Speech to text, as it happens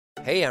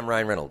Hey, I'm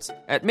Ryan Reynolds.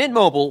 At Mint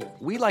Mobile,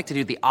 we like to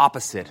do the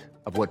opposite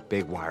of what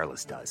Big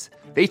Wireless does.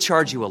 They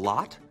charge you a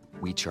lot,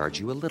 we charge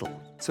you a little.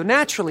 So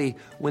naturally,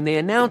 when they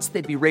announced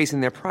they'd be raising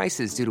their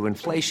prices due to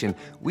inflation,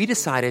 we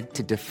decided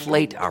to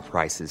deflate our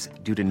prices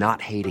due to not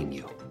hating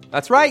you.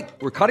 That's right.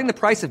 We're cutting the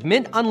price of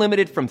Mint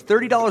Unlimited from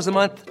 $30 a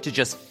month to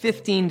just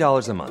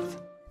 $15 a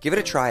month. Give it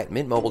a try at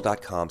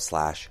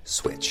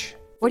mintmobile.com/switch.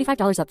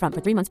 $45 up front for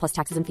 3 months plus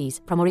taxes and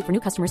fees. Promo rate for new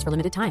customers for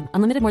limited time.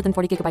 Unlimited more than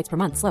 40 gigabytes per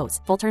month. Slows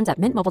full terms at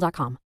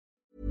mintmobile.com.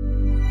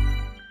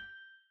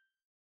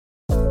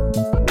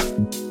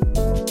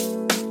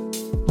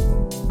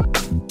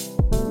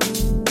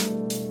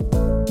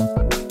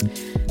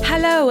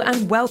 Hello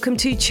and welcome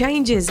to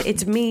Changes.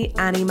 It's me,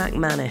 Annie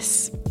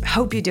McManus.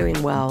 Hope you're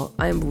doing well.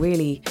 I'm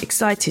really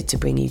excited to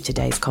bring you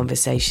today's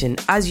conversation.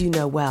 As you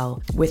know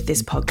well, with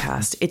this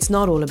podcast, it's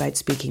not all about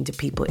speaking to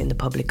people in the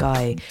public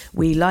eye.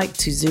 We like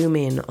to zoom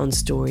in on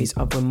stories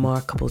of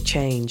remarkable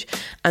change.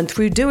 And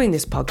through doing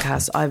this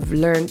podcast, I've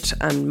learnt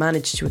and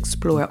managed to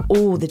explore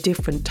all the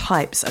different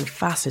types and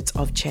facets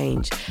of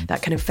change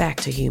that can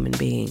affect a human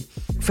being.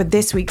 For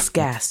this week's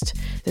guest,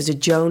 there's a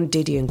Joan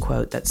Didion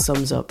quote that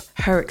sums up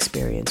her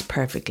experience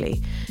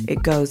perfectly.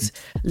 It goes,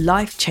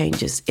 "Life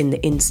changes in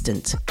the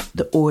instant,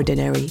 the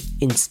ordinary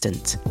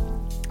instant."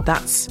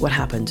 That's what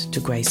happened to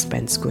Grace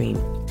Spence Green.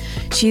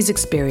 She's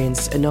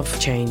experienced enough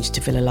change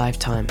to fill a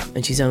lifetime,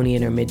 and she's only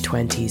in her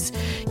mid-20s.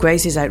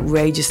 Grace is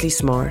outrageously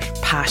smart,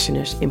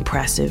 passionate,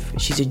 impressive.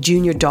 She's a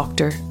junior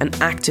doctor, an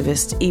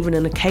activist, even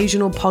an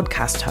occasional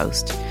podcast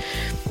host.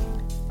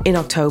 In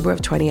October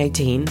of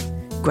 2018,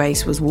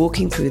 Grace was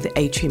walking through the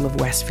atrium of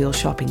Westfield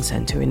Shopping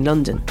Centre in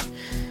London.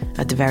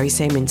 At the very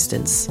same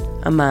instance,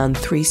 a man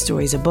 3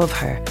 stories above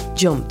her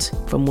jumped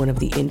from one of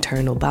the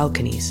internal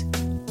balconies.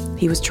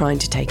 He was trying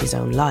to take his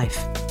own life.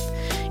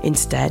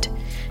 Instead,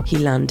 he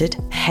landed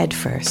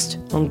headfirst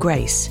on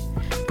Grace,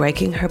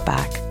 breaking her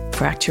back,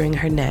 fracturing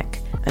her neck,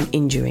 and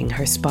injuring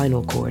her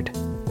spinal cord.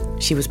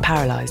 She was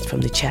paralysed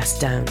from the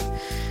chest down.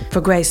 For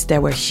Grace,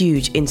 there were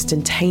huge,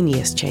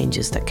 instantaneous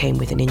changes that came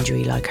with an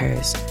injury like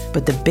hers.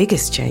 But the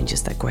biggest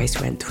changes that Grace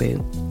went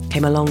through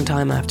came a long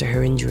time after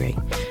her injury,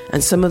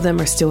 and some of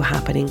them are still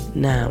happening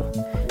now.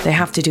 They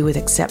have to do with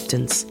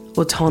acceptance,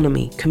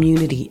 autonomy,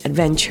 community,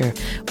 adventure,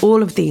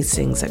 all of these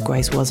things that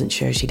Grace wasn't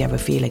sure she'd ever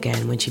feel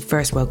again when she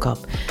first woke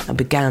up and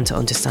began to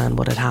understand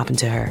what had happened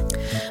to her.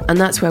 And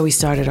that's where we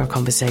started our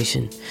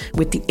conversation,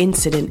 with the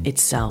incident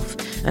itself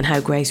and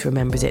how Grace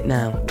remembers it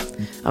now.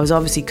 I was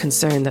obviously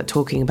concerned that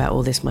talking about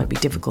all this might be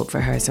difficult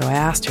for her, so I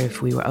asked her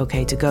if we were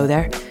okay to go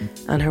there,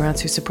 and her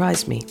answer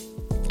surprised me.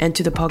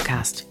 Enter the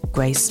podcast,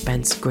 Grace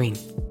Spence Green.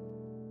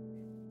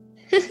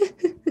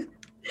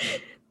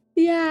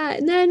 Yeah,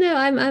 no,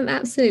 I'm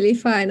absolutely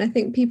fine. I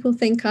think people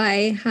think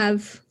I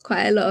have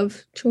quite a lot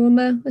of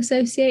trauma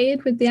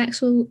associated with the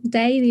actual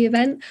day, the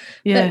event.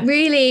 Yeah. But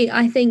really,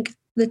 I think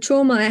the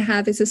trauma I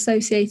have is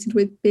associated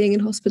with being in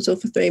hospital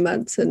for 3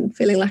 months and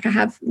feeling like I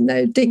have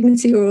no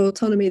dignity or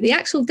autonomy. The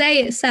actual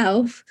day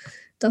itself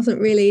doesn't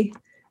really,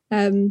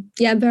 I'm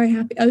very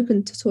happy,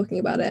 open to talking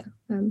about it,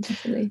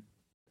 definitely.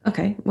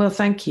 Okay, well,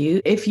 thank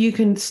you. If you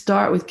can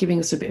start with giving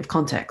us a bit of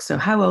context. So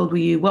how old were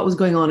you? What was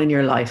going on in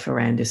your life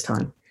around this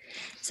time?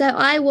 So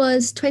I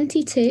was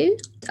 22.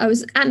 I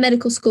was at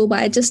medical school, but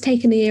I had just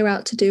taken a year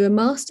out to do a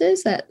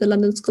master's at the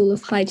London School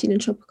of Hygiene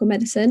and Tropical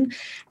Medicine.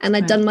 And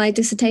I'd done my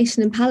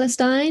dissertation in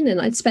Palestine,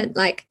 and I'd spent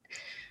like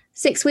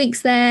 6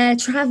 weeks there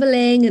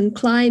traveling and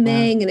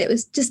climbing. Wow. And it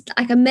was just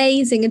like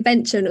amazing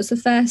adventure. And it was the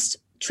first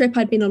trip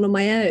I'd been on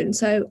my own.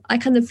 So I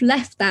kind of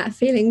left that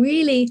feeling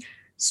really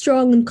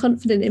strong and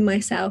confident in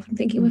myself and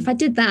thinking, well, if I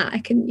did that, I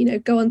can,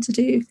 go on to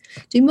do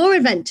more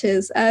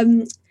adventures.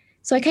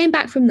 So I came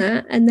back from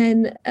that, and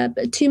then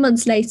 2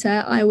 months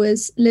later, I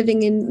was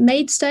living in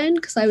Maidstone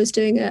because I was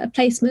doing a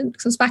placement,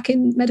 because I was back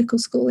in medical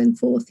school in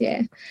 4th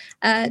year,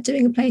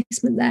 doing a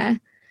placement there.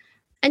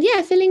 And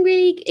feeling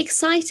really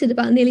excited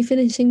about nearly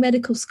finishing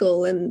medical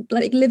school and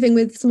like living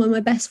with some of my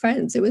best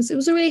friends. It was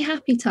a really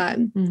happy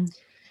time.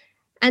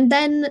 And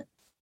then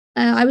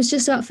I was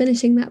just about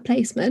finishing that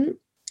placement,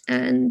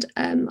 and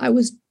I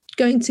was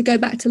going to go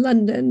back to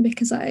London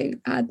because I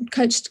had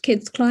coached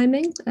kids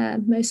climbing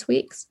most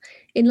weeks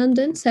in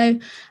London. So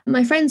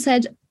my friend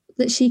said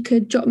that she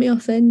could drop me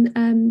off in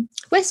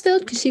Westfield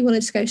because she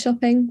wanted to go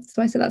shopping.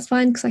 So I said, that's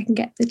fine because I can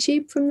get the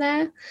tube from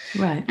there.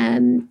 Right.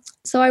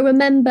 So I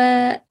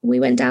remember we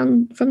went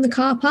down from the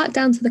car park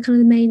down to the kind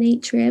of the main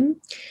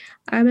atrium.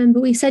 I remember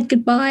we said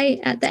goodbye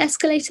at the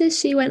escalators.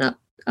 She went up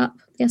the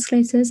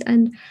escalators,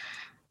 and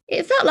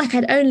it felt like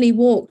I'd only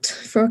walked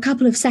for a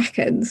couple of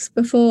seconds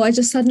before I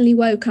just suddenly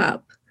woke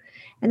up.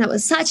 And that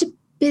was such a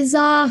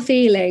bizarre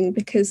feeling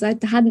because I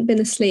hadn't been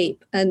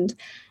asleep. And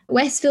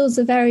Westfield's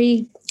a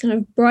very kind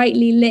of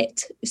brightly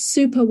lit,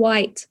 super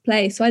white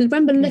place. So I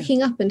remember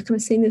looking up and kind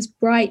of seeing this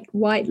bright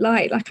white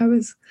light, like I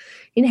was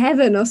in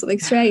heaven or something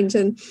strange.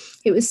 And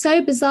it was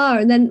so bizarre.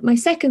 And then my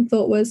second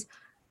thought was,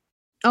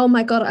 oh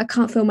my God, I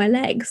can't feel my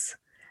legs.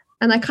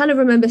 And I kind of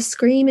remember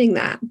screaming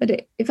that, but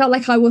it felt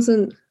like I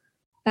wasn't,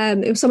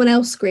 it was someone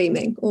else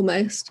screaming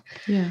almost.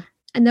 Yeah.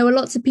 And there were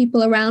lots of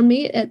people around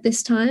me at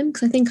this time,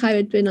 because I think I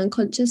had been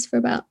unconscious for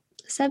about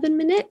 7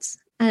 minutes.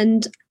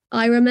 And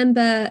I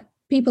remember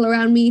people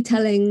around me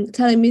telling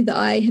me that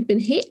I had been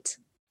hit,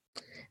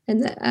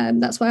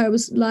 and that's why I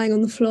was lying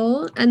on the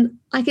floor. And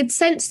I could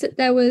sense that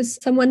there was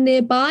someone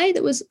nearby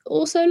that was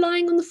also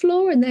lying on the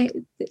floor,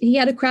 and he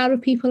had a crowd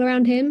of people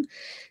around him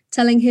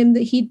telling him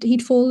that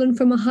he'd fallen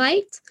from a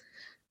height.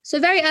 So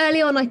very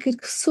early on, I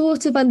could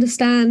sort of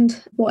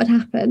understand what had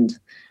happened.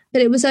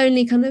 But it was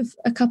only kind of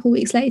a couple of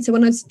weeks later,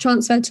 when I was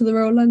transferred to the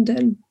Royal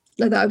London,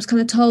 that I was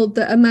kind of told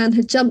that a man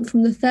had jumped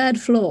from the 3rd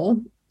floor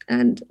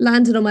and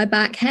landed on my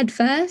back head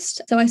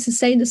first. So I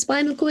sustained a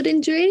spinal cord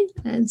injury.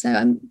 And so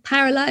I'm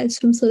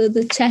paralysed from sort of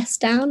the chest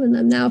down, and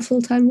I'm now a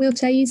full-time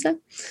wheelchair user.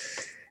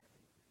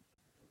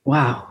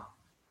 Wow.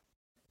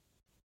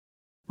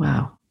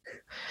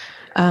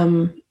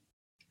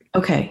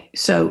 Okay,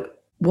 so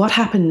what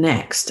happened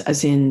next?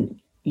 As in,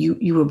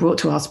 you were brought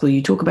to a hospital.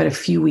 You talk about a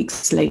few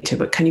weeks later,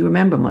 but can you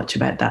remember much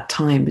about that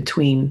time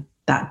between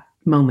that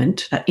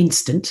moment, that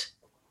instant,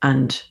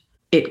 and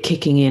it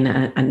kicking in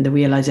and the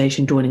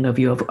realization dawning of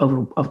you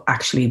of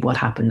actually what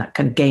happened, that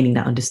kind of gaining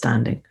that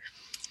understanding?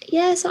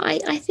 Yeah, so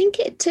I think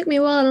it took me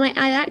a while, and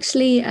I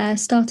actually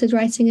started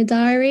writing a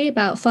diary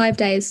about 5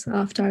 days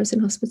after I was in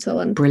hospital.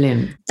 And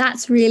brilliant.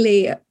 That's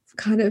really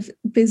kind of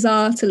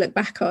bizarre to look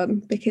back on,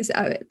 because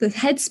the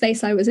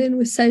headspace I was in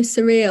was so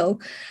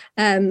surreal,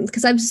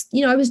 because I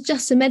was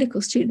just a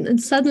medical student,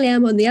 and suddenly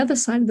I'm on the other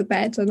side of the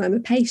bed and I'm a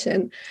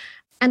patient.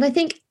 And I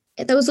think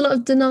there was a lot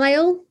of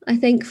denial. I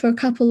think for a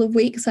couple of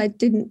weeks I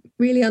didn't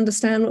really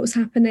understand what was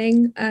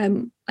happening.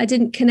 I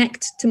didn't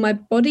connect to my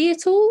body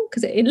at all,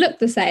 because it looked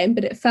the same,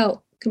 but it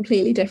felt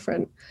completely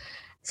different.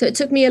 So it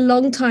took me a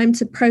long time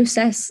to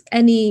process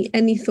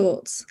any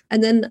thoughts.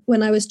 And then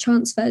when I was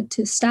transferred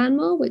to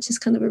Stanmore, which is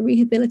kind of a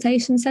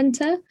rehabilitation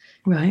centre,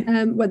 right,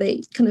 where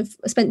they kind of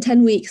spent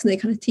 10 weeks and they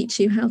kind of teach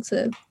you how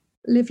to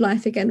live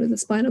life again with a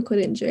spinal cord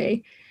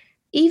injury.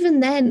 Even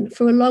then,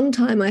 for a long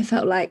time, I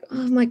felt like,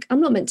 I'm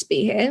not meant to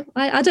be here.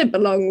 I don't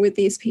belong with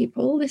these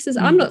people.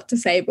 I'm not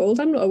disabled.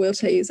 I'm not a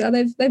wheelchair user.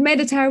 They've made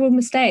a terrible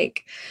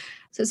mistake.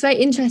 So it's very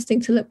interesting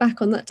to look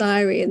back on that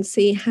diary and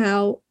see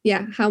how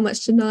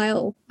much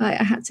denial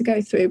I had to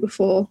go through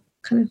before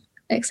kind of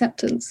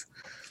acceptance.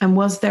 And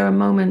was there a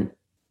moment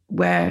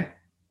where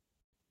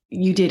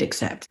you did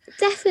accept?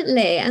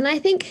 Definitely. And I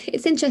think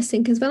it's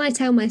interesting, because when I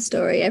tell my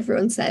story,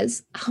 everyone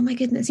says, oh my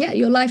goodness, yeah,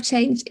 your life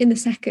changed in a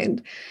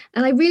second.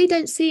 And I really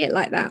don't see it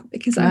like that,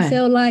 because right. I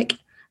feel like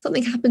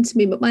something happened to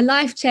me, but my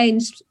life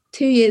changed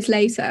 2 years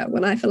later,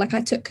 when I feel like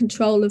I took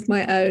control of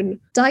my own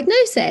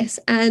diagnosis,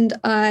 and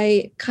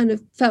I kind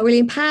of felt really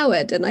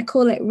empowered. And I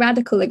call it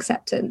radical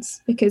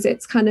acceptance, because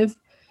it's kind of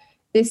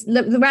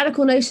the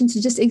radical notion to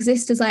just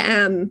exist as I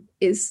am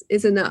is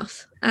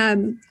enough.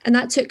 And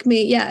that took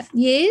me,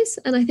 years.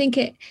 And I think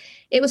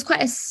it was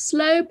quite a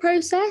slow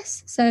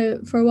process. So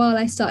for a while,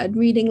 I started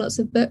reading lots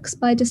of books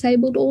by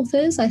disabled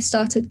authors. I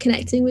started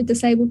connecting with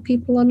disabled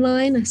people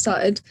online. I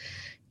started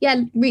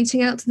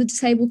reaching out to the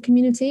disabled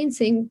community and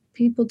seeing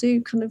people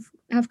do kind of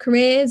have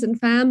careers and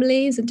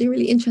families and do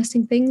really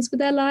interesting things with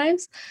their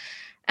lives.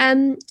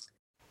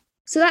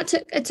 So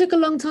it took a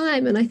long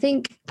time. And I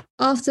think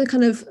after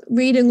kind of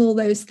reading all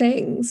those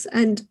things,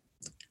 and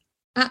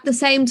at the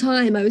same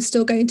time, I was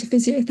still going to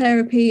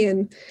physiotherapy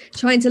and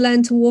trying to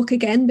learn to walk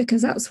again,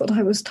 because that's what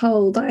I was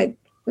told I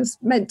was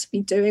meant to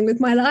be doing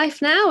with my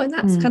life now. And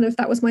that's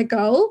that was my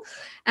goal.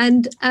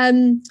 And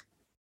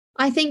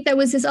I think there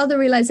was this other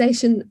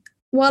realization.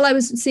 While I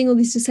was seeing all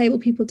these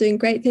disabled people doing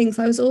great things,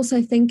 I was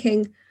also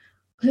thinking,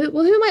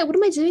 what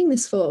am I doing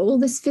this for? All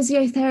this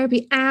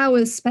physiotherapy,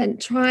 hours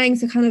spent trying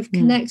to kind of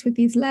connect with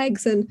these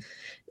legs, and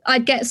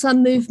I'd get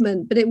some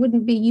movement, but it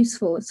wouldn't be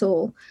useful at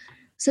all.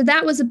 So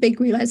that was a big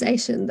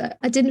realization, that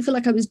I didn't feel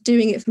like I was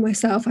doing it for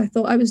myself. I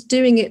thought I was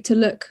doing it to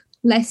look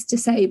less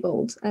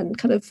disabled and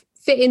kind of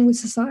fit in with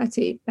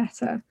society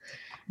better.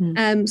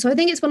 So I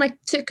think it's when I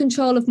took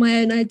control of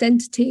my own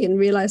identity and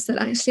realized that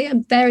actually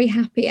I'm very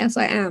happy as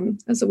I am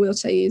as a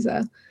wheelchair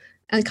user,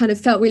 and kind of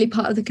felt really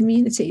part of the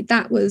community.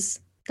 That was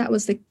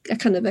a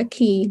kind of a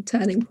key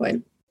turning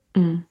point.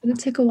 And it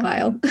took a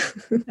while.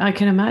 I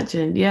can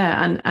imagine.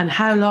 Yeah. And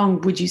how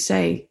long would you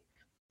say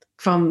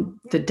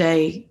from the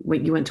day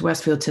when you went to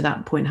Westfield to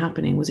that point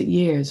happening? Was it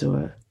years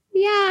or?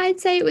 Yeah, I'd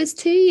say it was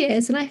 2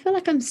 years, and I feel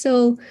like I'm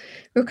still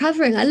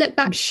recovering. I look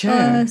back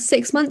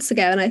 6 months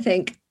ago and I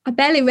think, I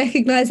barely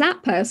recognise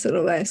that person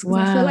almost, because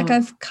I feel like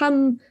I've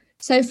come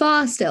so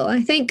far still.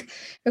 I think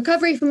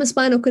recovery from a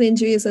spinal cord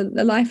injury is a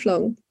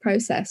lifelong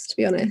process, to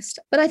be honest.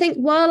 But I think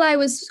while I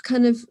was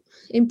kind of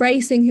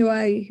embracing who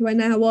I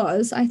now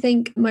was, I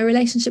think my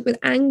relationship with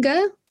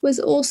anger was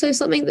also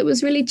something that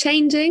was really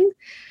changing.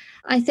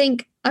 I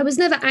think I was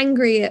never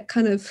angry at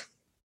kind of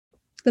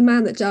the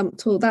man that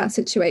jumped or that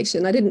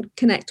situation. I didn't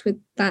connect with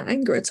that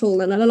anger at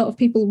all. And a lot of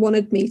people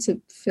wanted me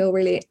to feel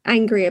really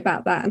angry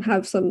about that and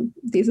have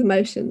these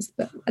emotions,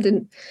 but I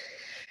didn't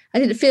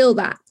feel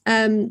that.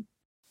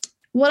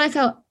 What I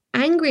felt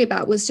angry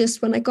about was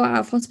just when I got out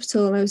of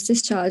hospital and I was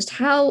discharged,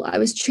 how I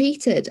was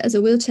treated as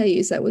a wheelchair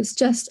user was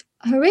just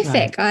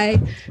horrific. Right.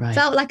 I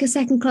felt like a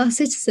second-class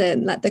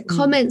citizen. Like the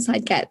comments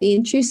I'd get, the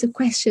intrusive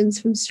questions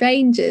from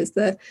strangers,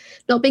 the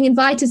not being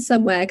invited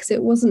somewhere because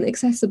it wasn't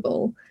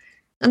accessible.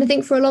 And I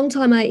think for a long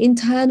time, I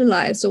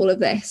internalized all of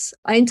this.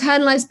 I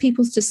internalized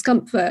people's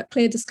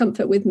clear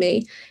discomfort with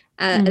me.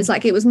 It's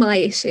like it was my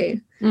issue.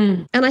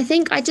 And I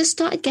think I just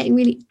started getting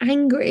really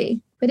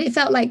angry, but it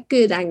felt like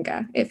good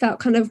anger. It felt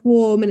kind of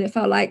warm and it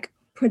felt like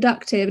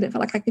productive and it felt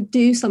like I could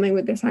do something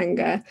with this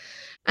anger.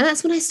 And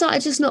that's when I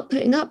started just not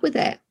putting up with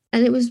it.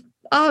 And it was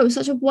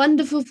such a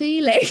wonderful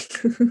feeling.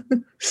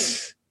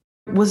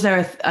 Was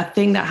there a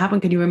thing that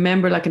happened? Can you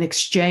remember like an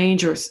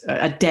exchange or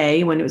a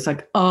day when it was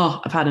like, oh,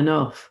 I've had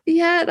enough?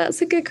 Yeah,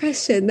 that's a good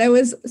question. There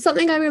was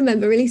something I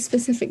remember really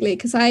specifically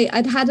because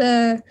I'd had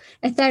a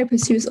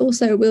therapist who was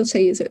also a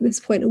wheelchair user at this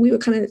point, and we were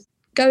kind of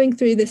going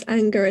through this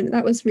anger, and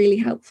that was really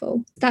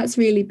helpful. That's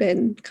really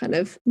been kind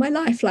of my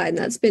lifeline.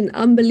 That's been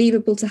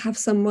unbelievable to have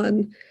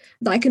someone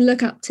that I can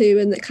look up to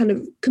and that kind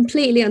of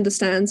completely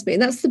understands me.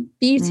 And that's the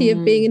beauty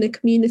of being in a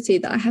community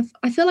that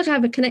I feel like I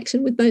have a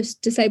connection with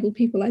most disabled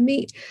people I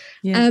meet.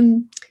 Yeah.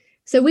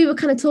 So we were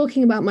kind of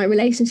talking about my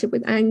relationship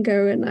with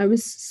anger, and I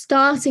was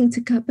starting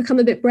to become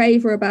a bit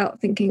braver about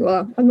thinking,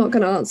 well, I'm not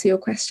going to answer your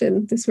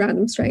question, this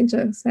random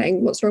stranger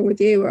saying, what's wrong with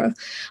you? Or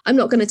I'm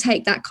not going to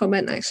take that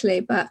comment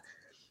actually. But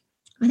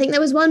I think there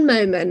was one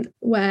moment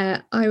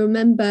where I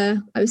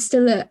remember I was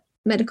still at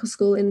medical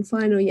school in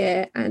final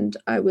year and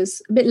I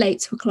was a bit late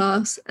to a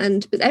class,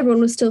 but everyone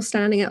was still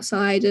standing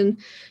outside, and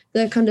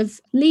the kind of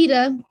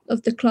leader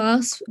of the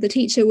class, the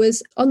teacher,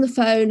 was on the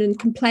phone and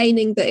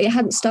complaining that it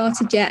hadn't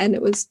started yet and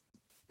it was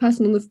the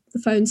person on the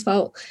phone's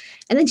fault.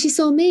 And then she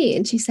saw me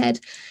and she said,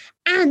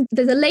 and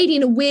there's a lady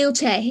in a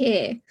wheelchair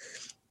here.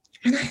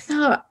 And I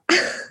thought,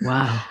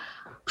 wow.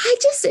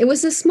 It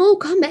was a small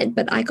comment,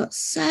 but I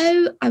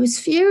was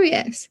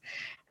furious.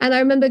 And I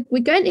remember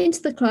we went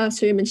into the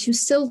classroom and she was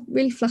still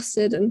really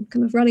flustered and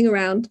kind of running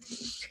around.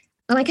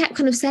 And I kept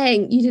kind of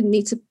saying, you didn't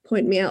need to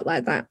point me out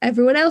like that.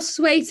 Everyone else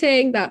was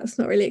waiting. That's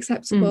not really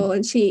acceptable.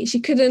 And she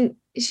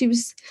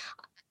was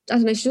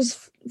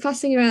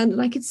fussing around,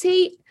 and I could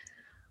see,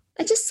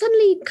 it just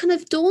suddenly kind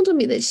of dawned on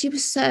me that she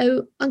was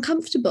so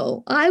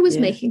uncomfortable. I was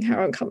making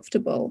her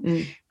uncomfortable.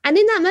 And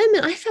in that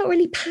moment, I felt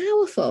really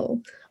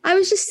powerful. I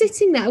was just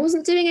sitting there. I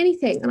wasn't doing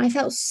anything. And I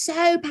felt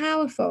so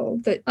powerful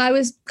that I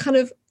was kind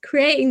of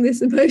creating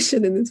this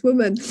emotion in this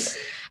woman.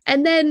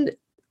 And then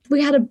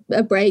we had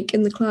a break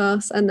in the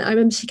class. And I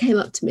remember she came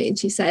up to me and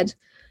she said,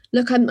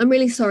 look, I'm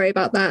really sorry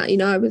about that. You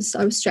know, I was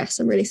stressed.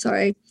 I'm really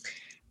sorry.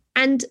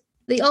 And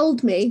the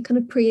old me, kind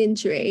of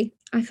pre-injury,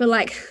 I feel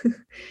like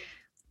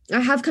I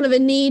have kind of a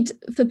need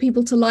for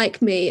people to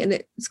like me. And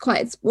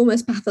it's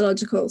almost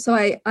pathological. So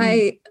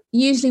I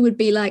usually would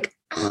be like,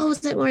 oh,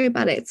 don't worry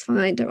about it. It's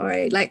fine. Don't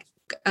worry. Like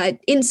I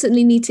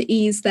instantly need to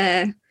ease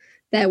their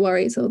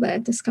worries or their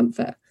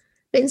discomfort.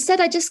 But instead,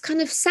 I just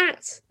kind of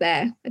sat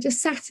there. I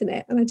just sat in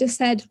it and I just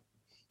said,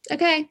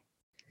 okay.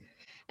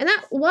 And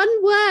that one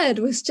word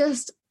was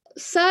just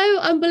so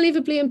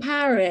unbelievably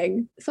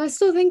empowering. So I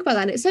still think about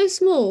that. And it's so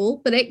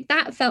small, but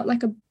that felt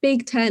like a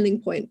big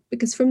turning point,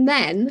 because from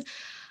then,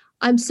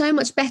 I'm so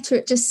much better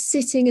at just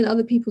sitting in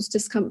other people's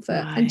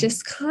discomfort and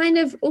just kind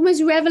of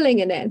almost reveling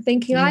in it and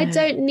thinking, I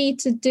don't need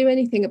to do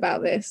anything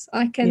about this.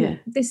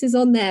 This is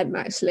on them,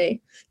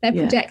 actually. They're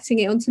projecting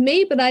it onto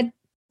me, but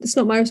it's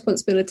not my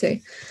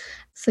responsibility.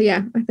 So,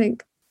 yeah, I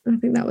think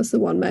that was the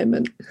one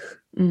moment.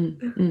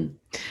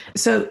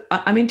 So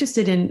I'm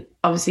interested in,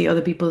 obviously,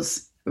 other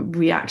people's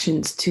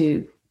reactions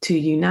to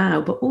you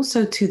now, but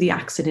also to the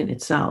accident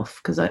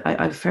itself, because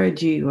I've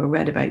heard you or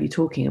read about you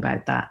talking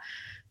about that.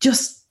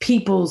 Just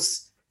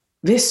people's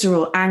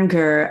visceral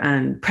anger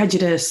and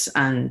prejudice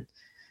and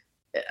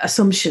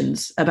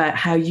assumptions about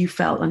how you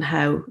felt and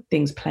how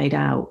things played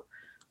out.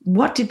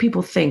 What did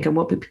people think and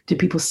what did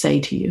people say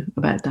to you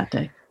about that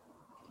day?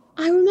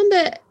 I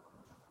remember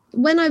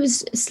when I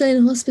was still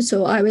in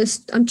hospital,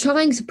 I'm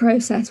trying to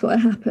process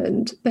what had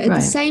happened, but at the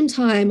same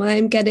time, I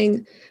am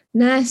getting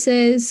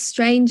nurses,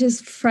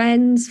 strangers,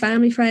 friends,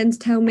 family friends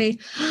tell me,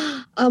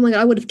 oh my God,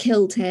 I would have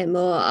killed him,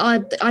 or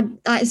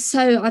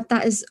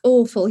that is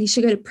awful. He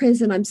should go to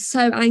prison. I'm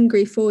so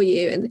angry for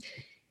you. And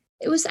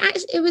it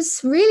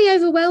was really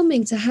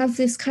overwhelming to have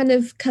this kind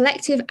of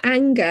collective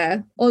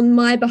anger on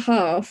my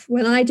behalf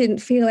when I didn't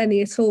feel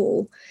any at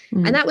all.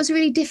 And that was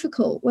really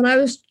difficult when I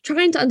was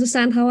trying to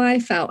understand how I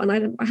felt, and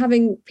I'm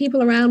having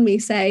people around me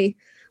say,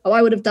 oh,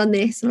 I would have done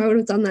this and I would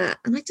have done that.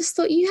 And I just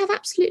thought, you have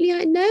absolutely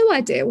no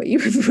idea what you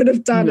would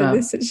have done in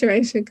this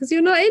situation because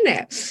you're not in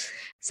it.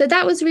 So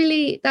that was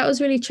really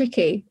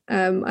tricky.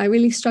 I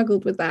really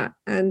struggled with that.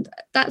 And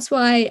that's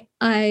why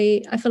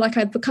I feel like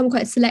I've become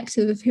quite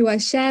selective of who I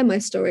share my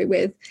story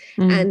with.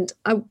 And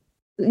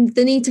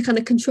the need to kind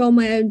of control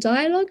my own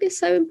dialogue is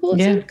so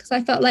important, because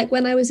I felt like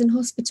when I was in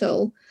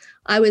hospital,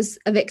 I was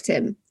a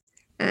victim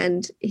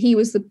and he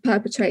was the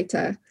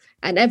perpetrator.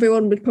 And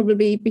everyone would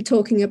probably be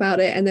talking about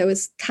it. And there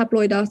was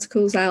tabloid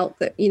articles out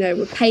that,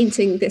 were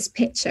painting this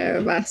picture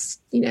of us,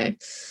 and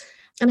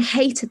I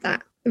hated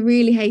that. I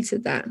really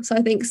hated that. So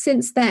I think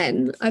since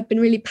then, I've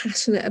been really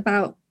passionate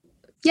about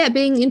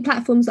being in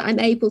platforms that I'm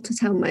able to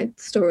tell my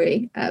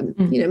story,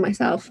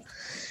 myself.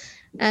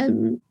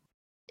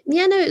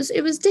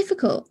 It was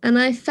difficult. And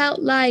I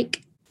felt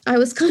like I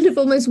was kind of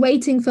almost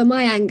waiting for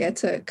my anger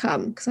to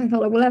come, because I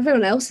thought, well,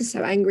 everyone else is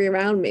so angry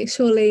around me.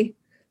 Surely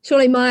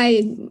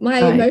my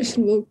right.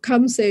 emotion will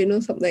come soon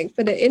or something.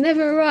 But it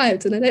never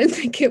arrived, and I don't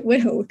think it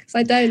will, because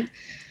I don't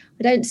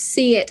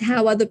see it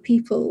how other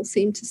people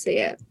seem to see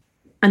it.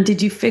 And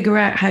did you figure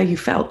out how you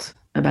felt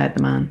about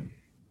the man?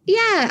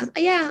 Yeah,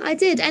 I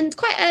did. And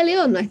quite early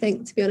on, I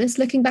think, to be honest,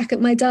 looking back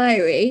at my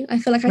diary, I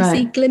feel like I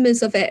see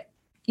glimmers of it,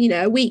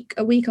 a week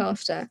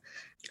after.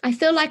 I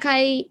feel like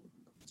I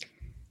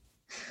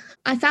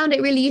found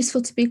it really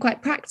useful to be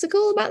quite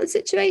practical about the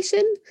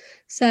situation.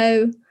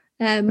 So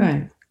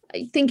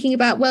thinking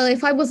about, well,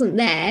 if I wasn't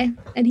there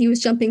and he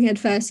was jumping head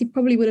first, he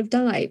probably would have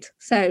died.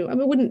 So I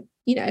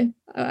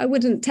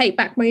wouldn't take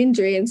back my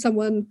injury and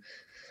someone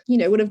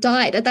would have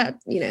died at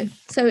that,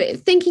 So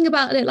thinking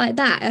about it like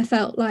that, I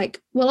felt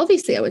like, well,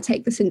 obviously I would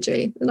take this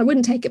injury and I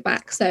wouldn't take it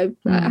back. So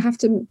I have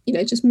to,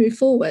 just move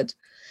forward.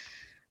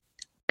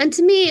 And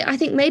to me, I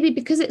think maybe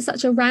because it's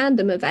such a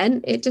random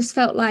event, it just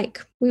felt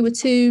like we were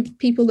two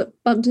people that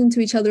bumped into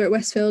each other at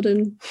Westfield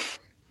and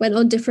went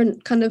on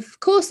different kind of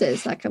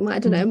courses. Like, I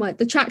don't know,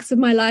 the tracks of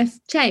my life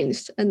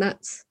changed, and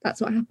that's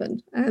what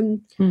happened.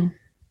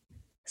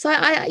 So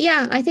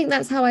I think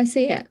that's how I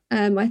see it.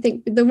 I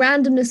think the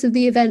randomness of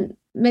the event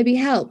maybe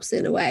helps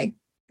in a way,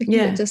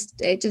 because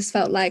it just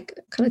felt like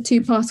kind of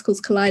two particles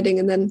colliding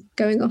and then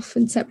going off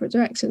in separate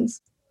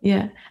directions.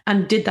 Yeah.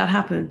 And did that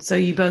happen? So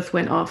you both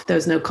went off, there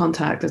was no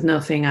contact, there's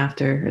nothing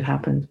after it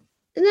happened?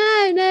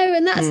 No.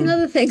 And that's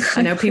another thing.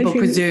 I know people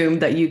presume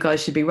that you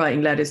guys should be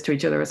writing letters to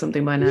each other or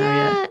something by now.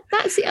 Yeah,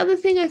 that's the other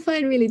thing I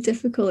find really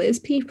difficult, is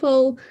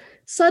people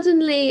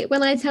suddenly,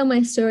 when I tell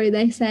my story,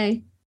 they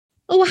say,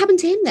 oh, what happened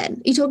to him then?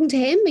 Are you talking to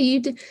him? Are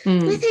you?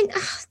 And I think,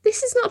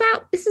 this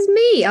is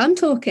me, I'm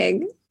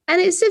talking.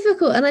 And it's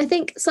difficult. And I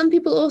think some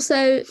people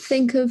also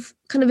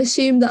kind of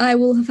assume that I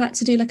will have had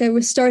to do like a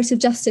restorative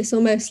justice,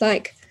 almost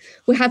like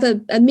we have a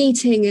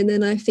meeting and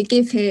then I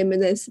forgive him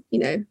and there's,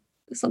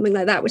 something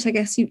like that, which I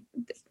guess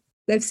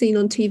they've seen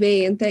on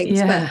TV and things.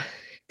 Yeah. But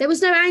there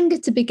was no anger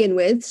to begin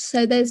with,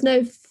 so there's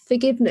no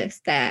forgiveness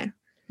there.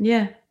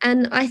 Yeah.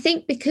 And I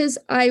think because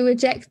I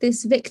reject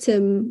this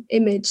victim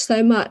image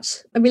so much,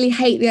 I really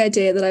hate the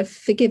idea that I've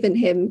forgiven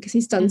him because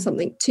he's done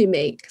something to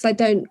me, because I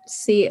don't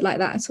see it like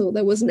that at all.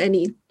 There wasn't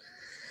any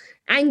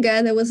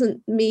anger. There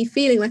wasn't me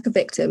feeling like a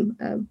victim.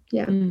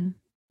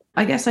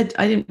 I guess I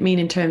didn't mean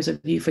in terms of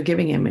you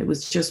forgiving him. It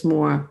was just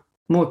more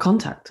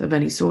contact of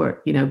any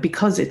sort,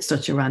 because it's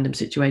such a random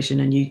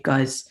situation and you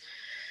guys,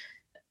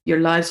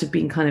 your lives have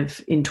been kind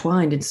of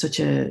entwined in such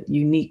a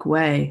unique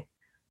way.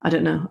 I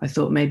don't know. I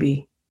thought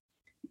maybe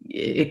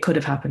it could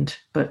have happened,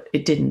 but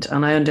it didn't.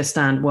 And I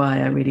understand why,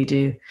 I really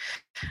do.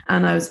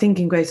 And I was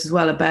thinking, Grace, as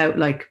well, about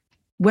like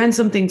when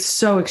something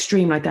so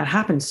extreme like that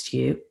happens to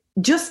you,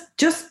 just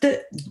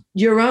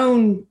your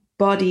own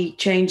body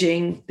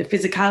changing, the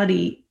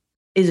physicality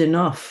is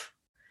enough.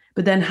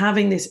 But then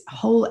having this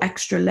whole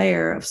extra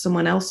layer of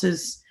someone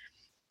else's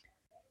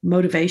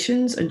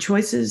motivations and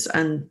choices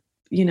and,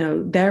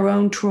 their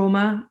own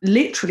trauma,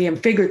 literally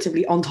and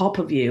figuratively on top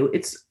of you,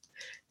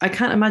 I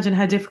can't imagine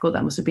how difficult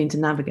that must have been to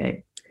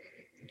navigate.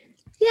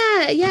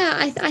 Yeah.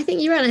 I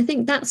think you're right. I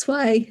think that's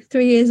why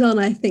 3 years on,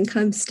 I think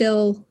I'm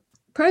still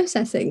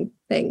processing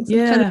things.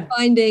 Yeah. Kind of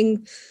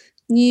finding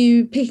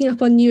picking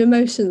up on new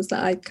emotions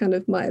that I kind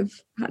of might have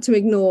had to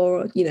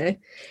ignore, and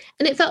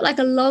it felt like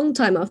a long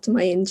time after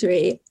my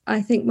injury.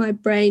 I think my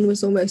brain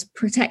was almost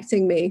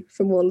protecting me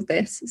from all of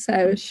this.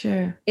 So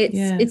sure.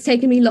 It's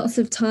taken me lots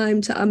of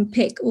time to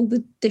unpick all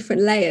the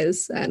different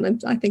layers.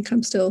 And I think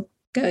I'm still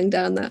going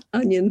down that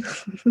onion.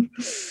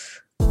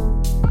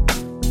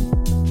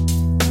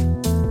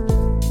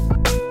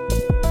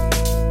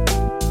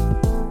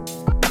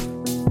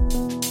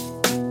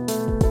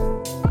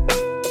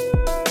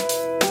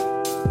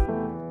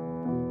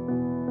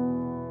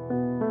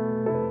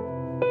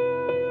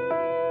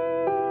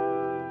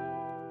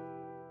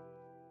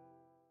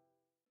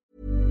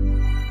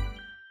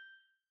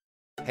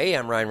 Hey,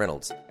 I'm Ryan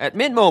Reynolds. At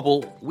Mint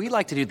Mobile, we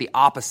like to do the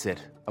opposite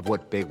of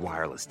what Big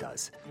Wireless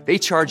does. They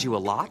charge you a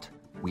lot,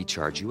 we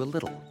charge you a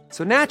little.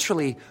 So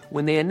naturally,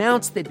 when they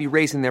announced they'd be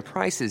raising their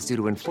prices due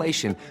to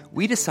inflation,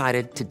 we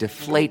decided to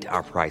deflate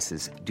our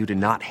prices due to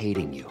not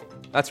hating you.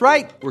 That's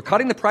right. We're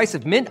cutting the price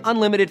of Mint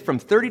Unlimited from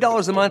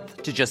 $30 a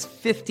month to just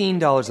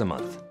 $15 a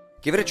month.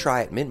 Give it a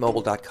try at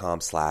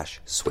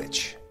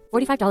mintmobile.com/switch.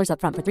 $45 up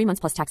front for 3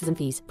 months plus taxes and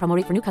fees. Promo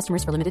rate for new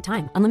customers for limited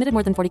time. Unlimited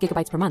more than 40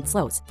 gigabytes per month.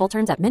 Slows full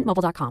terms at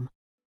mintmobile.com.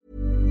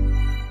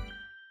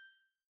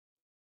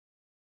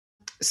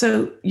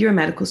 So you're a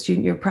medical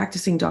student, you're a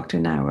practicing doctor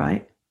now,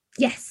 right?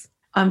 Yes.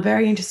 I'm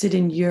very interested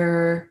in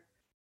your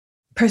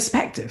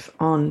perspective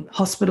on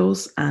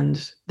hospitals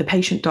and the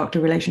patient-doctor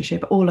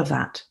relationship, all of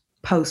that,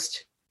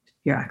 post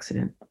your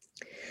accident.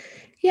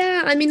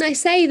 Yeah, I mean, I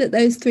say that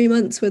those 3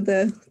 months were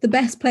the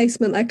best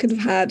placement I could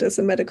have had as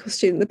a medical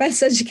student, the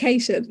best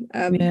education.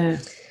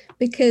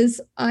 because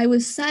I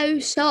was so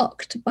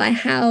shocked by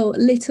how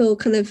little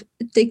kind of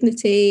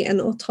dignity and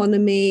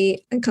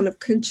autonomy and kind of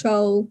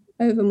control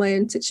over my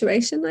own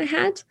situation I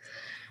had.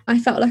 I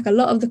felt like a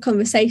lot of the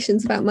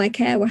conversations about my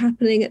care were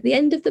happening at the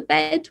end of the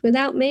bed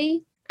without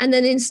me. And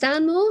then in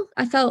Stanmore,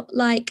 I felt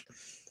like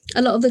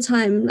a lot of the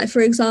time, like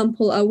for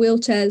example, our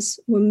wheelchairs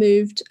were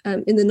moved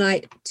in the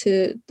night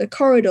to the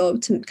corridor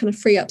to kind of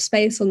free up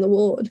space on the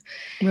ward.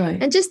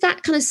 Right. And just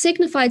that kind of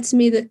signified to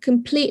me the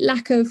complete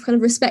lack of kind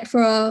of respect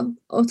for our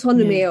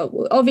autonomy. Yeah.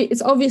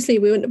 It's obviously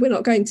we're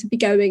not going to be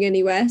going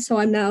anywhere. So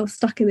I'm now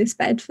stuck in this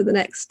bed for the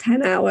next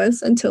 10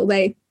 hours until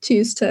they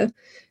choose to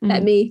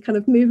let me kind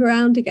of move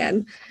around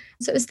again.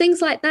 So it was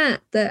things like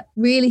that that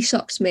really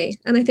shocked me.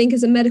 And I think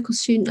as a medical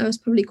student, I was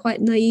probably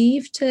quite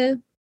naive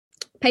to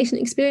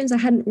patient experience. I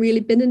hadn't really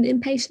been an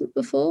inpatient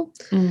before.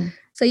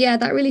 So yeah,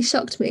 that really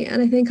shocked me.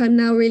 And I think I'm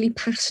now really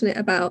passionate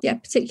about,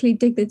 particularly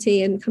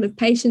dignity and kind of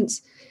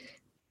patients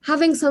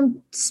having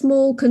some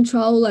small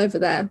control over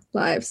their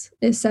lives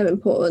is so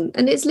important.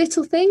 And it's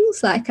little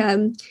things like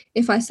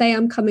if I say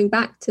I'm coming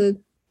back to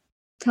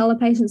tell a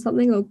patient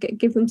something or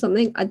give them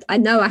something, I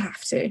know I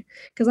have to,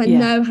 because I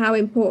know how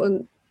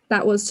important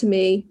that was to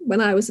me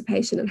when I was a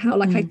patient, and how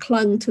I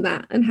clung to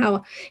that, and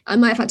how I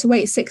might have had to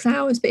wait 6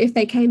 hours, but if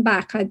they came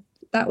back,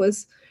 that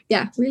was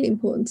really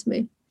important to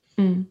me.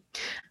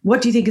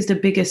 What do you think is the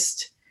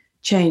biggest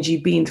change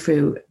you've been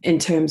through in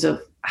terms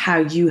of how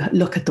you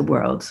look at the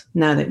world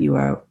now that you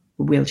are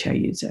a wheelchair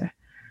user?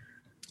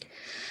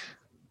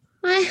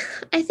 I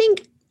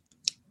think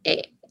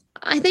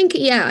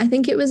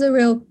it was a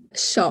real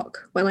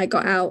shock when I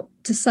got out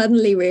to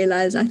suddenly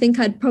realize I think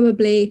I'd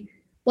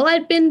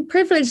been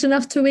privileged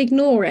enough to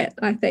ignore it,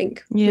 I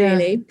think,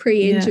 really,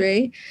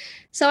 pre-injury.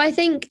 So I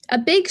think a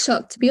big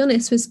shock, to be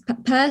honest, was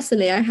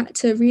personally, I had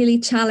to really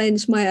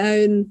challenge my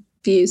own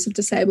views of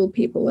disabled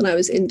people when I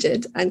was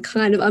injured and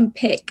kind of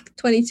unpick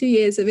 22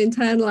 years of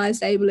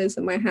internalized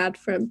ableism I had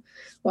from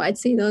what I'd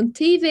seen on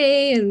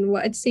TV and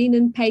what I'd seen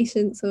in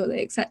patients or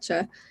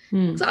etc.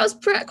 So that was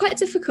quite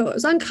difficult. It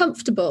was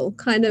uncomfortable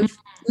kind of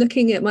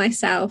looking at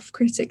myself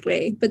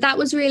critically, but that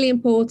was really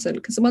important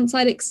because once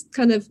I'd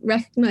kind of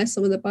recognized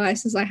some of the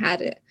biases I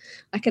had,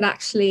 I could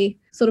actually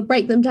sort of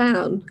break them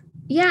down.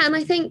 Yeah, and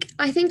I think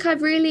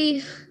I've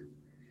really,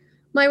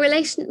 my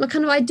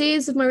kind of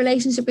ideas of my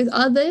relationship with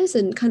others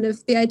and kind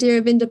of the idea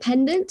of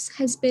independence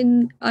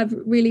I've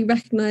really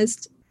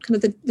recognized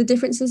kind of the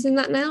differences in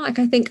that now. Like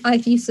I think I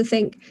used to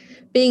think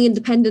being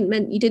independent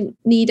meant you didn't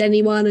need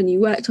anyone and you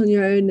worked on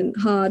your own and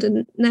hard.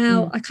 And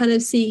now I kind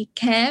of see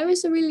care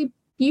as a really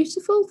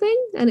beautiful thing,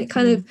 and it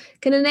kind of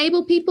can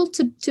enable people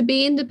to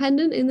be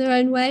independent in their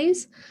own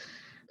ways.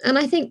 And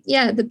I think,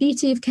 the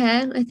beauty of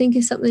care, I think,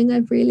 is something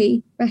I've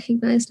really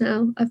recognized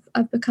now.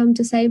 I've become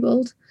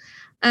disabled.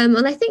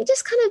 And I think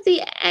just kind of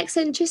the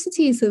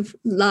eccentricities of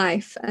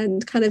life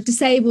and kind of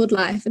disabled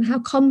life and how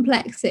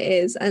complex it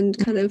is and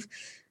kind of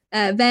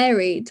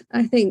varied.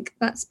 I think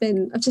I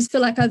just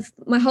feel like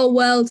my whole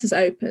world has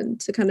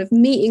opened to kind of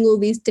meeting all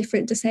these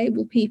different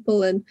disabled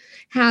people and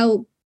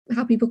how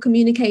people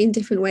communicate in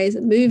different ways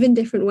and move in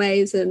different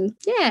ways. And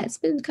it's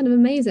been kind of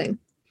amazing.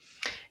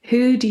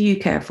 Who do you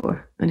care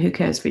for and who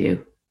cares for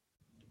you?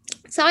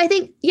 So I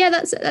think,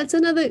 that's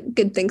another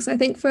good thing. So I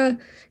think for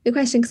the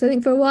question, because I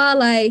think for a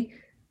while I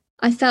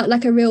felt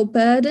like a real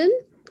burden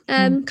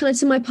kind of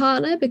to my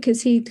partner,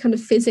 because he kind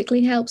of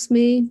physically helps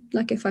me.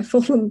 Like if I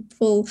fall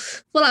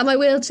out of my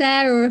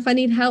wheelchair, or if I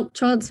need help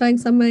transferring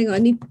something, or I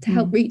need to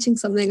help reaching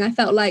something, I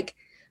felt like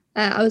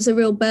I was a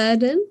real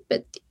burden.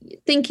 But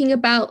thinking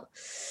about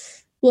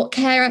what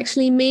care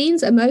actually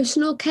means,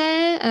 emotional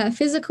care,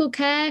 physical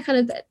care, kind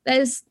of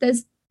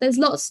there's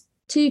lots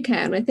to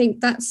care. And I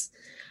think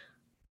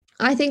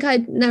I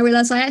now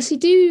realize I actually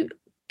do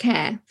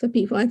care for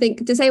people. I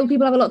think disabled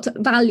people have a lot of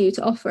value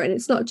to offer, and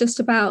it's not just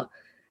about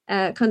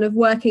kind of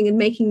working and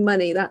making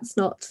money. That's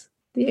not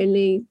the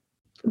only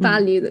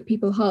value that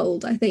people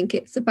hold. I think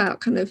it's about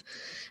kind of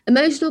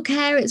emotional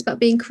care. It's about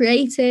being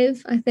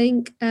creative. I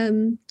think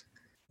when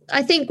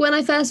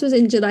I first was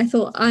injured, I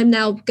thought I'm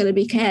now going to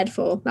be cared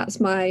for. That's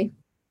my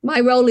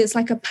role is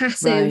like a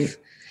passive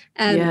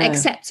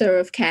acceptor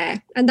of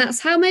care. And that's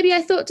how maybe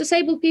I thought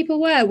disabled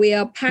people were. We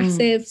are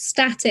passive,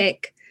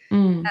 static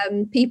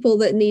people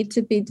that need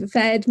to be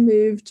fed,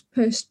 moved,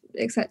 pushed,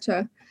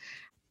 etc.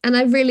 And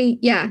I really,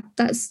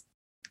 that's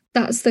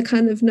the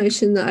kind of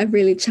notion that I've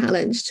really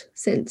challenged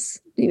since,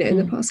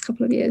 the past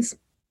couple of years.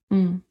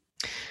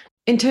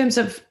 In terms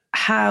of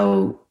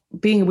how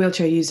being a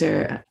wheelchair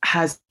user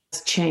has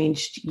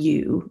changed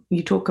you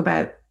talk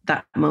about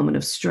that moment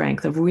of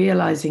strength, of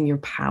realizing your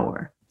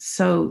power.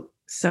 So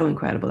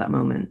incredible, that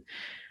moment.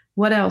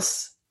 What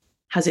else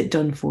has it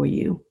done for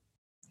you?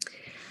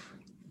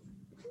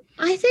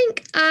 I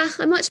think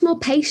I'm much more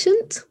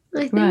patient,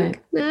 now,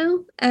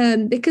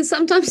 because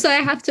sometimes I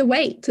have to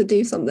wait to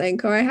do something,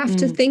 or I have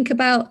to think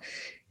about,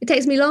 it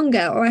takes me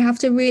longer, or I have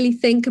to really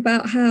think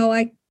about how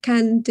I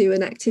can do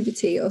an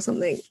activity or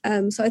something.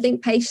 So I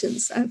think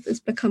patience has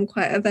become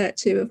quite a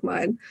virtue of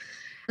mine.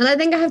 And I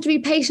think I have to be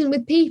patient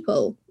with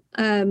people.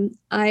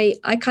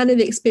 I kind of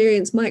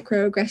experience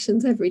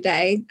microaggressions every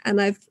day,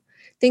 and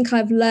think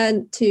I've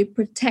learned to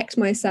protect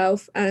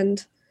myself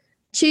and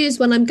choose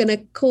when I'm going to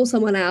call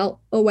someone out,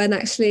 or when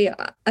actually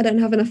I don't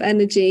have enough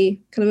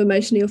energy, kind of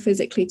emotionally or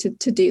physically, to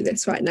do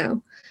this right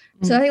now.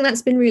 So I think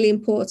that's been really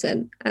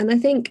important. And I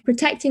think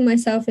protecting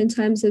myself in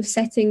terms of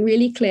setting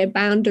really clear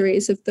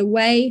boundaries of the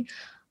way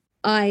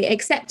I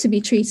accept to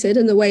be treated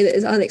and the way that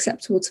is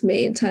unacceptable to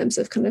me, in terms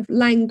of kind of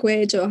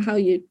language, or how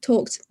you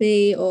talk to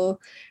me, or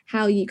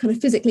how you kind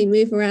of physically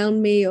move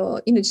around me,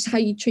 or, you know, just how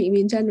you treat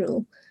me in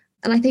general.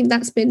 And I think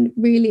that's been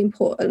really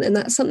important. And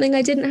that's something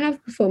I didn't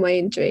have before my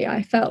injury.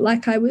 I felt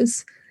like I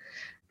was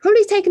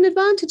probably taken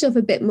advantage of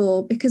a bit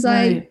more, because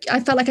I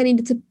felt like I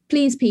needed to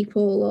please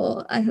people,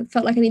 or I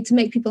felt like I needed to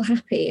make people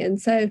happy.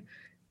 And so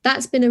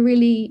that's been a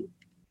really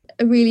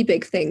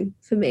big thing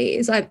for me,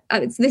 is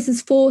this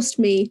has forced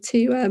me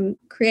to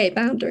create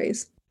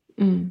boundaries.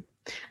 And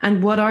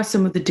what are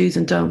some of the do's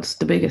and don'ts,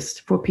 the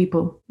biggest for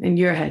people in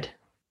your head?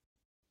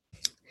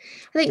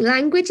 I think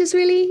language is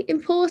really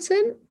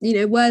important. You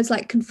know, words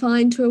like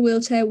confined to a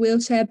wheelchair,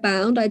 wheelchair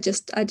bound, I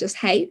just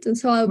hate. And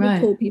so I will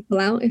call people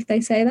out if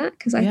they say that,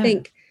 because I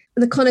think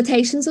the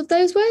connotations of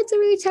those words are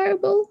really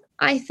terrible.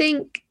 I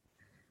think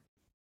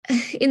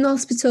in the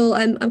hospital,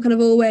 I'm kind of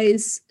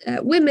always,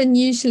 women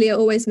usually are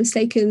always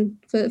mistaken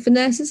for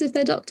nurses if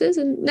they're doctors,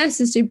 and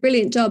nurses do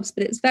brilliant jobs,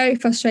 but it's very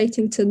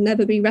frustrating to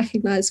never be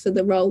recognised for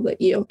the role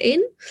that you're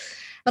in.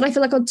 But I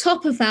feel like on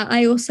top of that,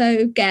 I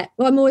also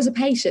I'm always a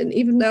patient,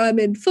 even though I'm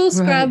in full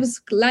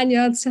scrubs,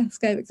 lanyards,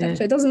 stethoscope,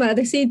 etc. It doesn't matter.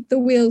 They see the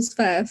wheels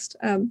first.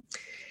 And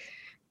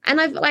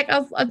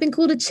I've been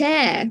called a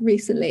chair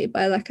recently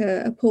by like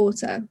a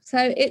porter.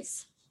 So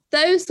it's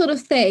those sort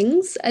of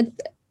things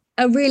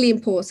are really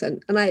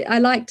important. And I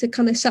like to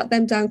kind of shut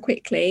them down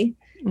quickly.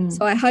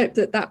 So I hope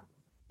that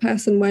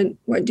person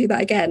won't do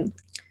that again.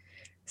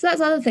 So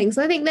that's other things.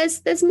 I think there's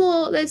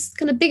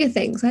kind of bigger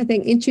things. I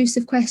think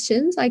intrusive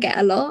questions I get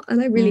a lot,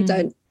 and I really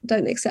don't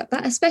accept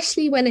that,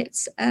 especially when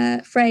it's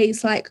a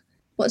phrase like,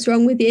 "What's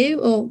wrong with you?"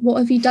 or "What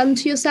have you done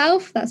to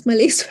yourself?" That's my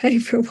least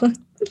favourite one.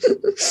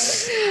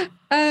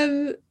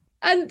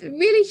 And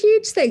really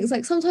huge things,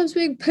 like sometimes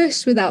being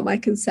pushed without my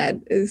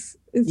consent is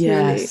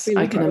yes,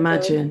 really I can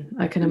imagine.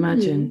 I can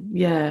imagine.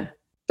 Yeah.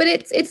 But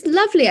it's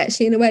lovely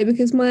actually in a way,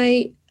 because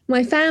my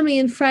family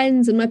and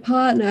friends and my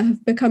partner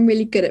have become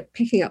really good at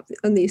picking up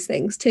on these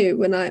things too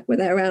when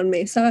they're around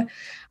me. So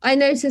I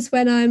notice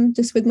when I'm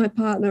just with my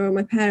partner or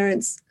my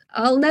parents,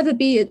 I'll never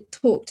be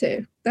talked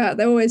to.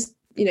 They're always,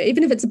 you know,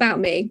 even if it's about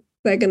me,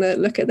 they're going to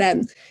look at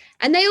them.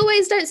 And they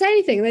always don't say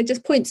anything. They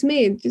just point to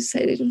me and just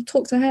say,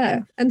 talk to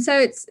her. And so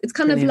it's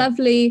kind of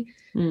lovely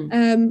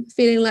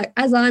feeling like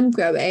as I'm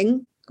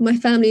growing, my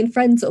family and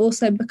friends are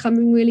also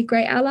becoming really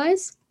great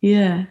allies.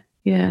 Yeah,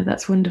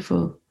 that's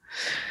wonderful.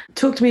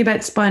 Talk to me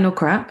about spinal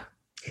crap.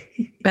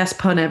 Best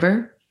pun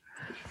ever.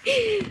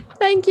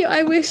 Thank you.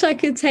 I wish I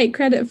could take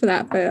credit for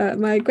that, but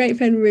my great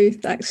friend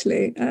Ruth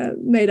actually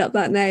made up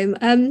that name.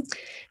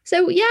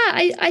 So yeah,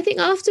 I think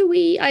after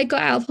I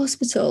got out of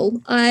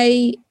hospital,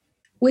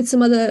 with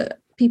some other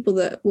people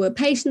that were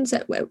patients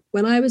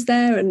when I was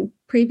there and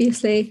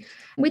previously,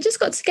 we just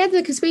got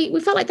together because we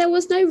felt like there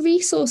was no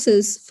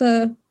resources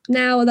for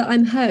now that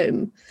I'm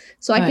home.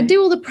 So I could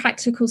do all the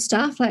practical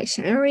stuff like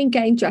showering,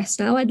 getting dressed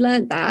now. I'd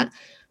learned that.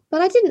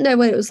 But I didn't know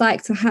what it was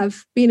like to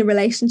be in a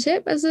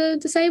relationship as a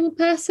disabled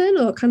person,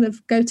 or kind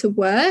of go to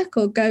work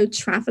or go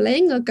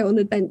traveling or go on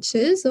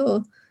adventures,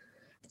 or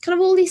kind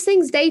of all these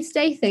things,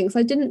 day-to-day things.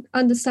 I didn't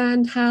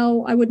understand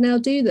how I would now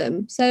do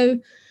them. So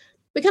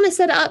we kind of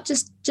set it up,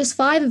 just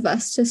 5 of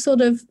us, to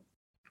sort of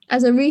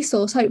as a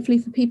resource, hopefully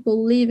for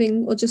people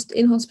leaving or just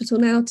in hospital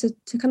now, to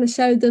kind of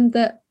show them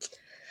that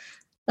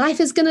life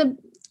is going to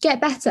get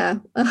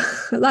better,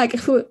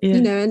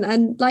 you know,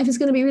 and life is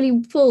going to be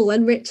really full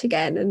and rich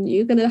again, and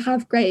you're going to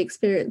have great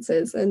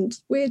experiences, and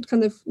we're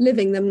kind of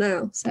living them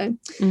now. So,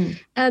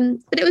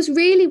 but it was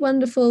really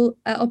wonderful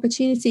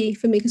opportunity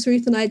for me, because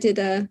Ruth and I did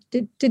a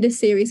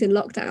series in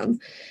lockdown,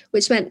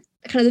 which meant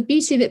kind of the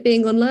beauty of it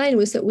being online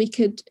was that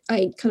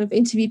I kind of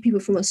interviewed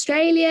people from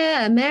Australia,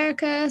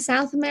 America,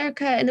 South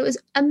America, and it was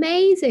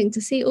amazing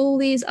to see all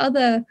these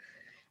other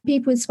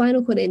people with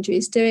spinal cord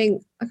injuries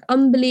doing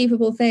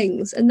unbelievable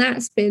things. And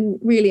that's been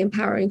really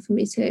empowering for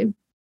me too.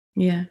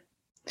 Yeah.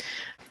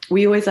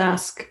 We always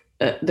ask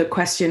the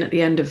question at the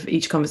end of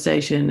each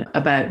conversation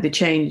about the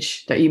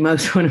change that you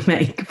most want to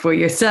make for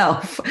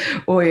yourself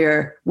or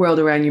your world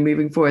around you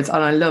moving forwards.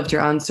 And I loved your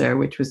answer,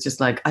 which was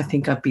just like, I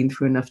think I've been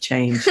through enough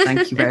change.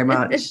 Thank you very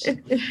much.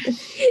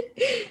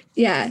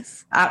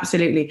 Yes.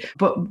 Absolutely.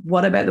 But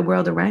what about the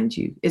world around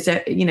you? Is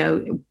there, you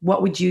know,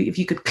 what would you, if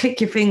you could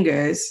click your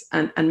fingers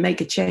and make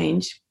a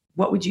change,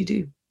 what would you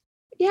do?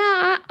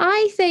 Yeah,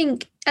 I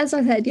think, as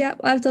I said,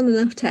 I've done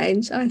enough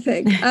change, I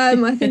think.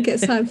 I think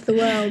it's time for the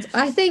world.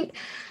 I think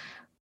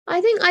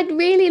I'd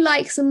really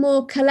like some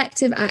more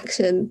collective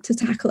action to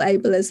tackle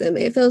ableism.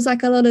 It feels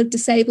like a lot of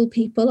disabled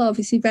people are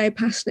obviously very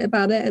passionate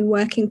about it and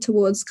working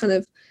towards kind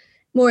of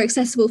more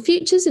accessible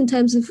futures in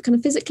terms of kind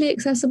of physically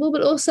accessible,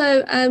 but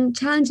also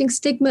challenging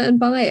stigma and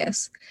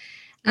bias.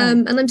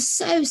 And I'm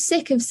so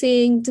sick of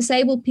seeing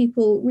disabled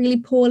people really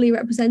poorly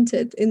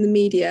represented in the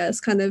media as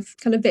kind of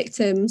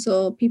victims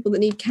or people that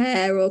need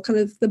care or kind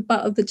of the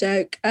butt of the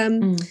joke.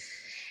 And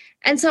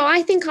so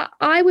I think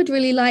I would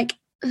really like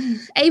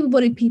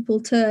able-bodied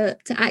people to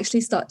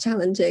actually start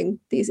challenging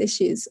these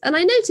issues. And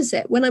I notice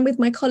it when I'm with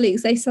my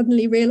colleagues, they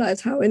suddenly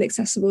realize how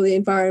inaccessible the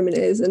environment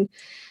is. And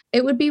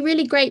it would be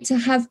really great to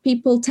have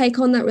people take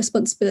on that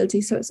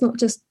responsibility. So it's not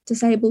just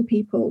disabled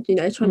people,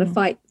 trying to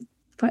fight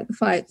the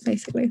fight,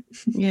 basically.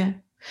 Yeah.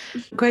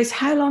 Grace,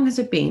 how long has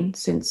it been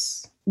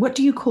since, what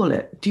do you call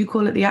it? Do you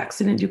call it the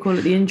accident? Do you call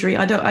it the injury?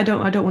 I don't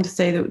want to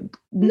say that,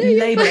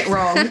 label it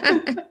wrong.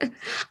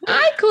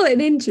 I call it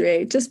an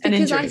injury just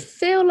because I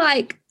feel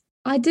like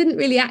I didn't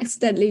really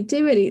accidentally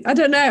do any. I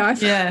don't know. I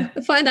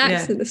find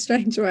accident a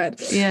strange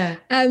word. Yeah.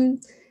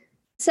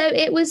 So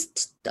it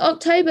was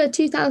October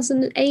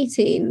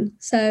 2018.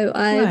 So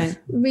I've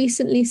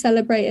recently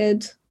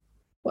celebrated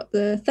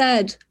the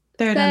third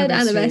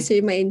anniversary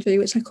of my injury,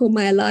 which I call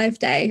my Alive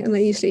Day, and I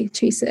usually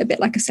treat it a bit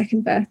like a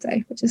second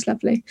birthday, which is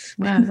lovely.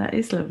 Wow, that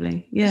is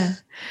lovely. Yeah.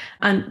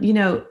 And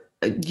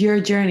your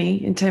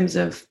journey in terms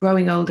of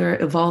growing older,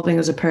 evolving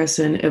as a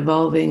person,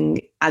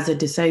 evolving as a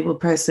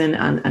disabled person,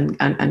 and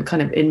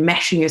kind of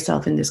enmeshing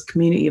yourself in this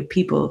community of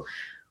people,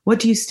 what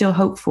do you still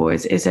hope for?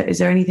 Is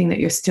there anything that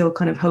you're still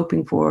kind of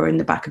hoping for in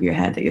the back of your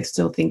head that you're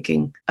still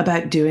thinking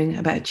about doing,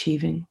 about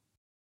achieving?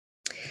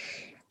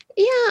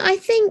 Yeah, I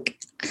think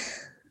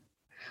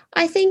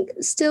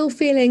still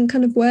feeling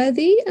kind of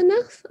worthy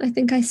enough. I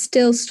think I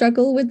still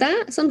struggle with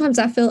that. Sometimes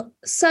I feel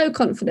so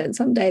confident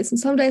some days, and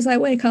some days I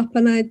wake up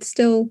and I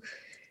still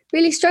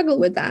really struggle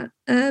with that.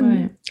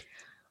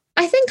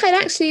 I think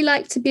I'd actually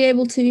like to be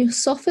able to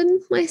soften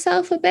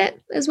myself a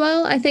bit as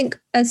well. I think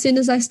as soon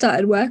as I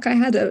started work, I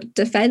had a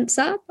defense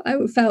up. I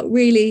felt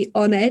really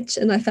on edge,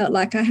 and I felt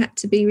like I had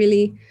to be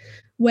really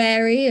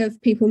wary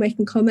of people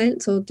making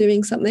comments or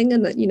doing something,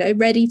 and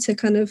ready to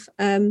kind of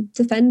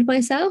defend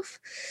myself.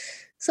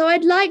 So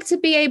I'd like to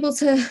be able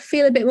to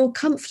feel a bit more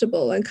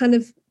comfortable and kind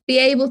of be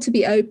able to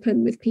be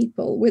open with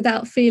people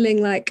without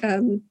feeling like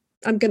I'm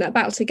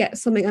about to get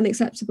something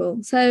unacceptable.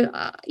 So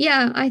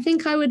I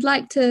think I would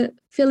like to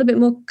feel a bit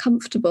more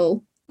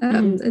comfortable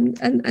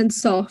and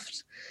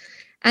soft,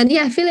 and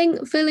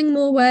feeling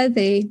more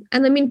worthy.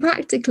 And I mean,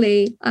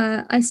 practically,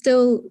 I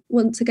still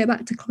want to go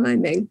back to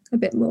climbing a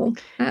bit more.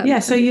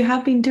 So you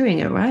have been doing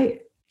it,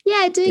 right?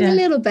 Yeah, doing a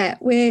little bit.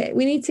 We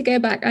need to go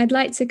back. I'd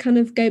like to kind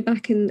of go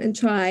back and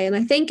try. And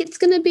I think it's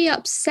going to be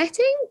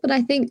upsetting, but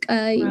I think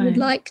I would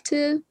like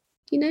to,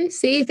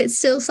 see if it's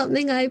still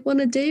something I want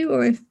to do,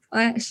 or if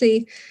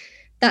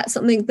that's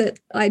something that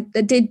I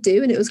did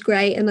do and it was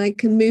great and I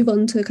can move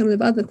on to kind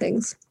of other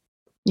things.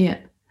 Yeah.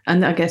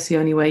 And I guess the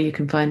only way you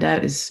can find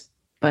out is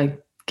by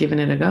giving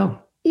it a go.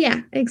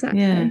 Yeah,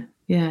 exactly.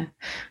 Yeah.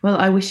 Well,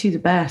 I wish you the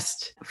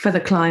best for the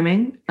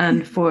climbing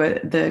and for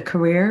the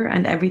career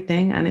and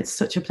everything. And it's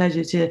such a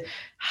pleasure to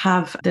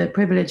have the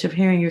privilege of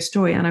hearing your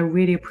story. And I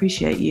really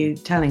appreciate you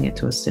telling it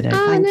to us today.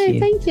 Thank you.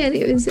 Thank you.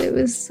 It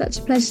was such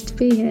a pleasure to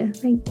be here.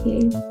 Thank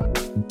you.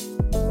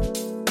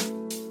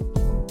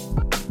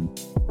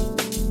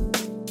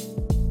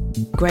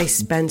 Grace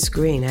Spence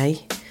Green, eh?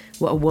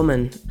 What a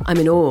woman. I'm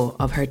in awe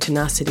of her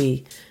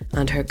tenacity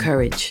and her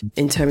courage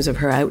in terms of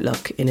her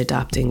outlook in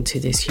adapting to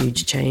this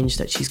huge change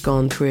that she's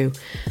gone through.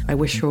 I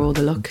wish her all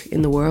the luck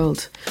in the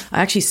world.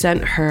 I actually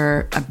sent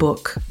her a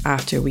book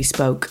after we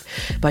spoke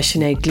by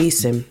Sinead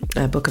Gleeson,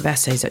 a book of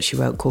essays that she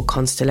wrote called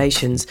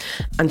Constellations.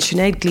 And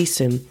Sinead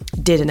Gleeson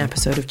did an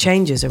episode of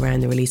Changes around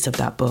the release of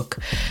that book.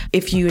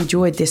 If you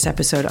enjoyed this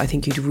episode, I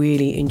think you'd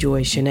really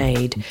enjoy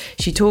Sinead.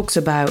 She talks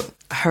about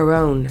her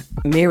own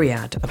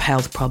myriad of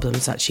health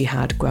problems that she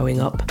had growing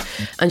up.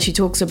 And she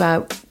talks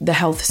about the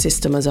health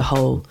system as a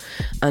whole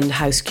and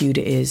how skewed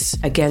it is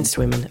against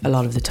women a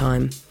lot of the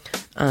time.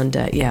 And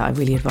I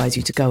really advise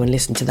you to go and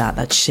listen to that.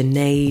 That's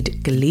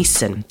Sinead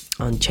Gleeson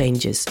on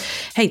Changes.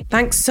 Hey,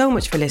 thanks so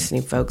much for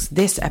listening, folks.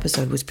 This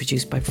episode was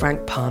produced by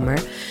Frank Palmer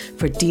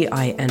for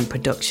DIN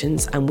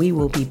Productions, and we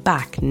will be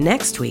back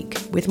next week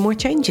with more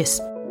Changes.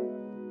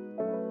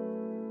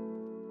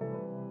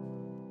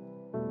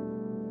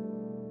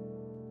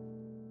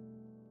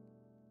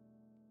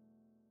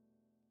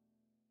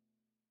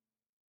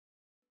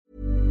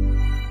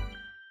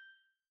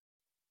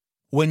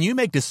 When you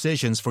make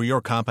decisions for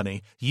your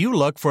company, you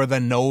look for the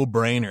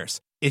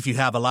no-brainers. If you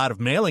have a lot of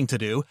mailing to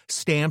do,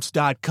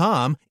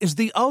 Stamps.com is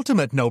the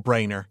ultimate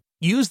no-brainer.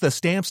 Use the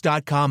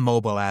Stamps.com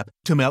mobile app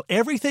to mail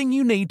everything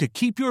you need to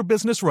keep your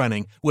business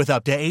running with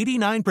up to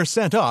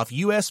 89% off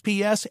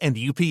USPS and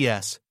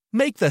UPS.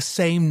 Make the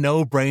same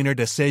no-brainer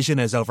decision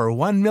as over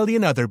 1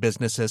 million other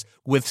businesses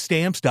with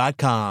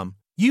Stamps.com.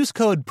 Use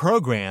code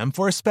PROGRAM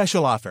for a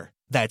special offer.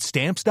 That's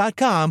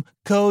Stamps.com,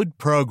 code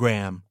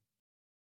PROGRAM.